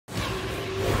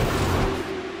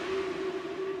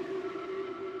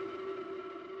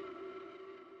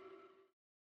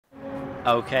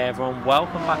Okay everyone,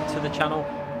 welcome back to the channel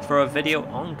for a video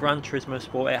on Gran Turismo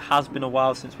Sport. It has been a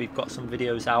while since we've got some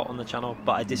videos out on the channel,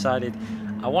 but I decided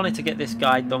I wanted to get this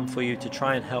guide done for you to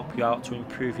try and help you out to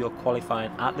improve your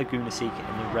qualifying at Laguna in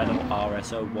the Renault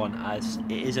RS01, as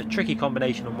it is a tricky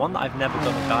combination and one that I've never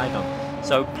done a guide on.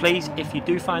 So please, if you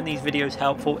do find these videos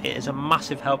helpful, it is a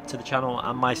massive help to the channel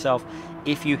and myself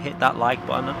if you hit that like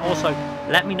button, and also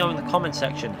let me know in the comment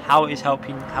section how it is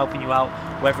helping you out,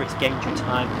 whether it's gained you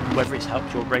time, whether it's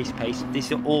helped your race pace.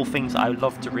 These are all things that I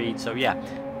love to read, so yeah,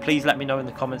 please let me know in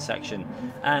the comment section.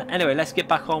 Anyway, let's get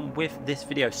back on with this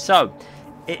video. So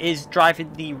it is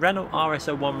driving the Renault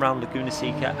RS01 round Laguna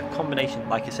Seca. A combination,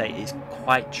 like I say, is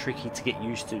quite tricky to get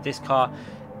used to. This car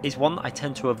is one that I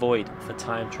tend to avoid for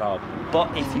time trial,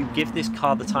 but if you give this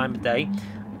car the time of day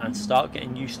and start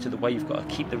getting used to the way you've got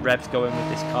to keep the revs going with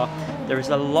this car, there is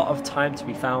a lot of time to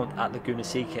be found at Laguna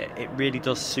Seca. It really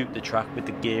does suit the track with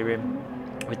the gearing,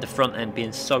 with the front end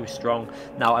being so strong.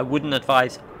 Now, I wouldn't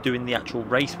advise doing the actual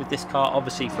race with this car.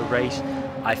 Obviously for race,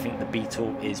 I think the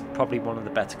Beetle is probably one of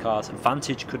the better cars.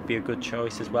 Vantage could be a good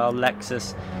choice as well.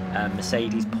 Lexus,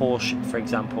 Mercedes, Porsche, for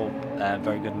example,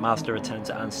 very good. Mazda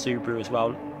Atenza and Subaru as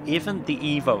well. Even the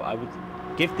Evo, I would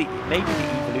give maybe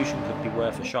the Evolution could be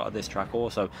worth a shot at this track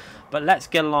also. But let's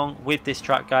get along with this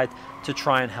track guide to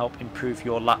try and help improve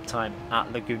your lap time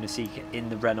at Laguna Seca in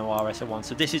the Renault RS01.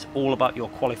 So this is all about your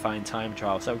qualifying time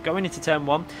trial. So going into turn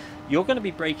 1, you're going to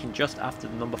be braking just after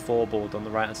the number 4 board on the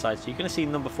right hand side. So you're going to see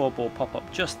the number 4 board pop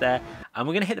up just there, and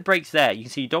we're going to hit the brakes there. You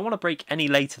can see you don't want to brake any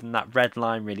later than that red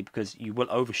line really, because you will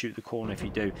overshoot the corner if you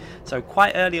do. So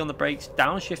quite early on the brakes,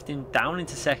 downshifting down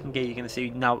into second gear, you're going to see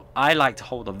now I like to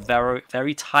hold a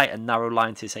very tight and narrow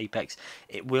line to this apex.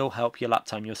 It will help your lap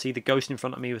time. You'll see the Ghost in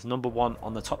front of me was number 1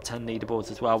 on the top 10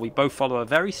 leaderboards as well. We both follow a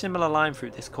very similar line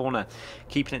through this corner,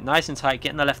 keeping it nice and tight,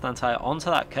 getting the left hand tyre onto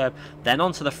that curb, then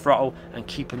onto the throttle, and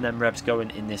keeping them revs going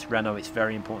in this Renault. It's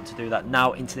very important to do that.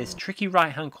 Now into this tricky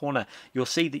right hand corner, you'll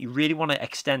see that you really want to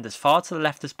extend as far to the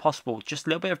left as possible. Just a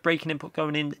little bit of braking input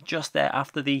going in just there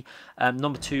after the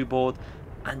number 2 board.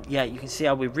 And yeah, you can see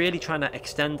how we're really trying to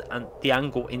extend the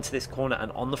angle into this corner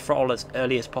and on the throttle as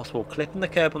early as possible, clipping the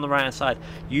curb on the right hand side,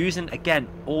 using again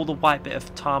all the white bit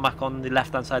of tarmac on the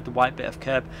left hand side, the white bit of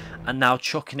curb, and now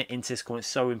chucking it into this corner. It's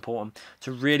so important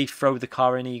to really throw the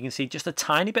car in. And you can see just a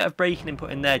tiny bit of braking input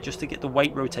in there just to get the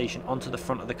weight rotation onto the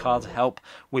front of the car to help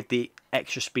with the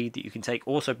extra speed that you can take.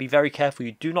 Also be very careful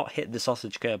you do not hit the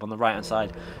sausage curb on the right hand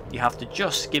side. You have to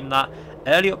just skim that.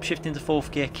 Early upshift into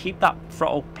 4th gear, keep that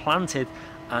throttle planted,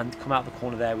 and come out the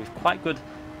corner there with quite good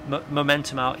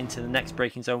momentum out into the next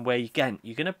braking zone, where again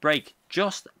you're going to brake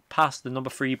just past the number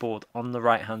 3 board on the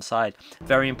right hand side.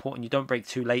 Very important you don't brake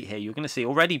too late here. You're going to see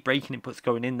already braking inputs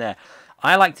going in there.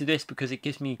 I like to do this because it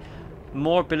gives me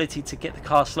more ability to get the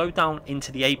car slowed down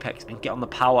into the apex and get on the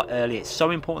power early. It's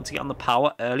so important to get on the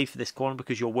power early for this corner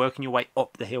because you're working your way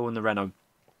up the hill in the Renault.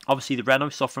 Obviously the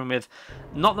Renault suffering with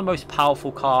not the most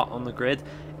powerful car on the grid.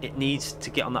 It needs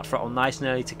to get on that throttle nice and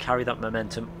early to carry that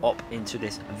momentum up into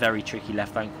this very tricky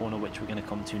left hand corner, which we're going to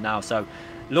come to now. So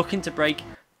looking to brake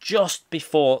just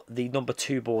before the number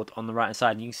 2 board on the right hand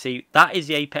side, and you can see that is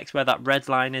the apex where that red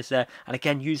line is there. And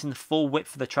again, using the full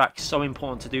width of the track, so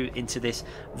important to do into this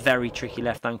very tricky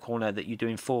left hand corner that you do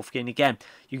in 4th gear. And again,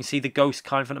 you can see the Ghost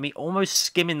car in front of me almost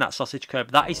skimming that sausage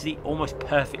curb. That is the almost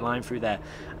perfect line through there.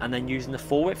 And then using the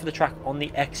full width of the track on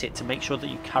the exit to make sure that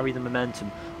you carry the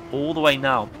momentum all the way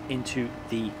now into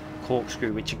the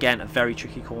corkscrew, which again a very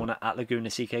tricky corner at Laguna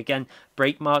Seca. Again,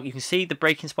 brake mark, you can see the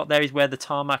braking spot there is where the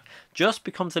tarmac just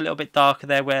becomes a little bit darker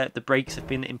there, where the brakes have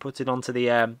been inputted onto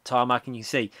the tarmac, and you can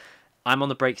see I'm on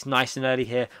the brakes nice and early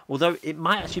here, although it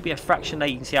might actually be a fraction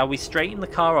late. You can see how we straighten the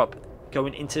car up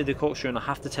going into the corkscrew, and I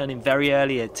have to turn in very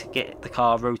early to get the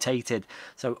car rotated.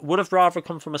 So would have rather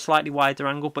come from a slightly wider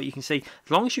angle, but you can see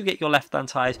as long as you get your left hand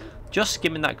tyres just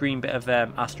skimming that green bit of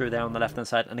Astro there on the left hand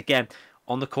side, and again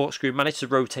on the corkscrew managed to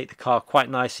rotate the car quite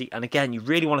nicely. And again, you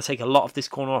really want to take a lot of this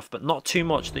corner off, but not too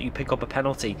much that you pick up a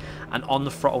penalty, and on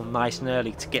the throttle nice and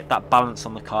early to get that balance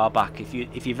on the car back. If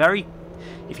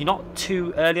you're not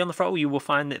too early on the throttle, you will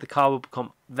find that the car will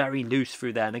become very loose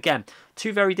through there. And again,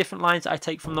 2 very different lines I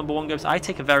take from number 1 goes. I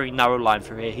take a very narrow line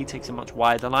through here. He takes a much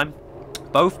wider line.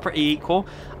 both pretty equal.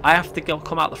 I have to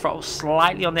come out the throttle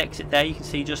slightly on the exit there, you can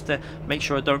see, just to make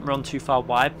sure I don't run too far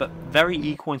wide, but very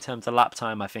equal in terms of lap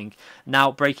time, I think.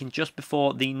 Now braking just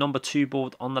before the number 2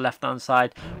 board on the left hand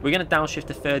side. We're going to downshift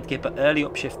to 3rd gear, but early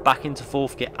upshift back into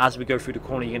 4th gear as we go through the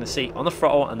corner. You're going to see on the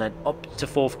throttle and then up to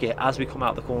 4th gear as we come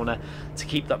out the corner to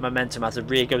keep that momentum, as the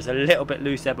rear goes a little bit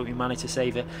loose there, but we managed to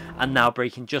save it. And now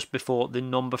braking just before the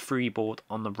number 3 board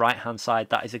on the right hand side.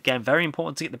 That is again very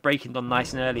important to get the braking done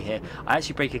nice and early here. I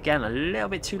actually brake again a little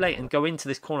bit too late and go into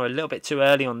this corner a little bit too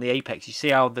early on the apex. You see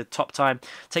how the top time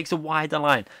takes a wider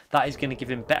line. That is going to give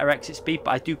him better exit speed,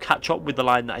 but I do catch up with the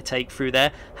line that I take through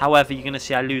there. However, you're going to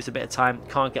see I lose a bit of time,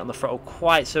 can't get on the throttle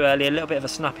quite so early, a little bit of a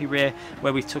snappy rear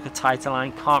where we took a tighter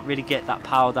line, can't really get that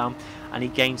power down, and he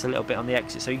gains a little bit on the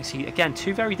exit. So you can see again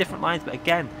 2 very different lines, but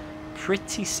again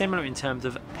pretty similar in terms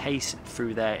of pace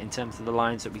through there, in terms of the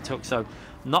lines that we took, so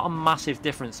not a massive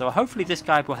difference. So hopefully this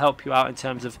guide will help you out in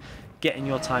terms of getting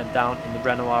your time down in the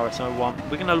Renault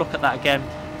RS01. We're going to look at that again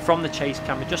from the chase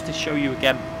camera just to show you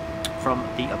again from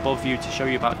the above view, to show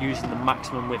you about using the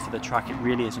maximum width of the track. It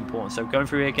really is important. So going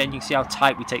through here again, you can see how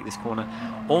tight we take this corner,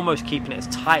 almost keeping it as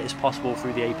tight as possible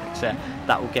through the apex there.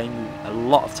 That will gain you a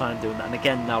lot of time doing that. And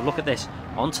again, now look at this,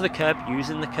 onto the curb,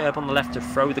 using the curb on the left to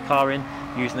throw the car in,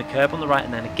 using the curb on the right,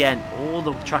 and then again all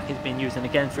the track is being used. And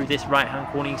again through this right hand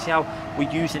corner, you can see how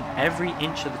we're using every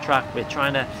inch of the track. We're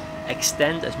trying to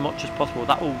extend as much as possible.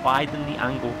 That will widen the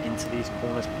angle into these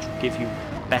corners, which will give you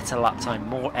better lap time,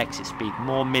 more exit speed,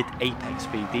 more mid apex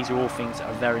speed. These are all things that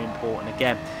are very important.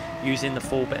 Again, using the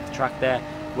full bit of track there,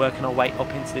 working our way up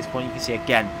into this corner. You can see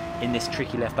again in this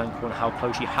tricky left hand corner how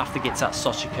close you have to get to that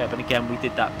sausage curb, and again we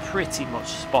did that pretty much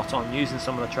spot on, using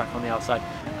some of the track on the outside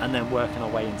and then working our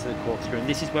way into the corkscrew. And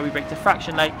this is where we braked a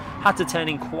fraction late, had to turn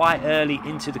in quite early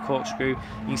into the corkscrew.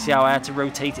 You can see how I had to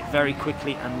rotate it very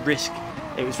quickly and risk.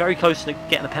 It was very close to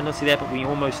getting the penalty there, but we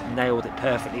almost nailed it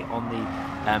perfectly on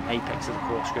the apex of the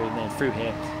corkscrew. And then through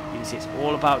here you can see it's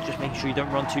all about just making sure you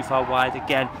don't run too far wide.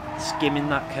 Again, skimming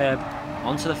that curb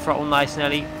onto the throttle nice and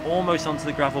early, almost onto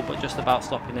the gravel, but just about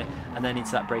stopping it, and then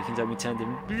into that braking zone. We turned in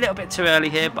a little bit too early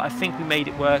here, but I think we made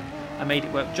it work. I made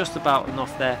it work just about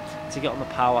enough there to get on the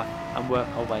power and work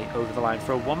our way over the line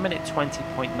for a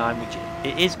 1:20.9, which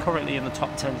it is currently in the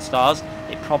top 10 stars.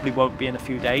 It probably won't be in a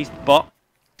few days, but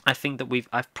I think that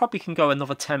I probably can go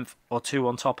another 10th or 2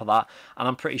 on top of that, and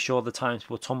I'm pretty sure the times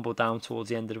will tumble down towards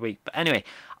the end of the week. But anyway,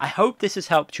 I hope this has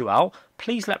helped you out.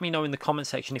 Please let me know in the comment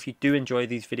section if you do enjoy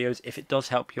these videos, if it does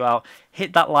help you out.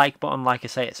 Hit that like button. Like I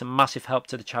say, it's a massive help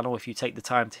to the channel if you take the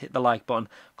time to hit the like button,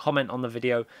 comment on the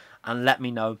video, and let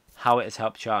me know how it has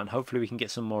helped you out, and hopefully we can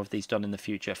get some more of these done in the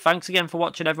future. Thanks again for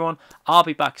watching, everyone. I'll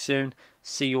be back soon.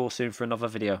 See you all soon for another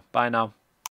video. Bye now.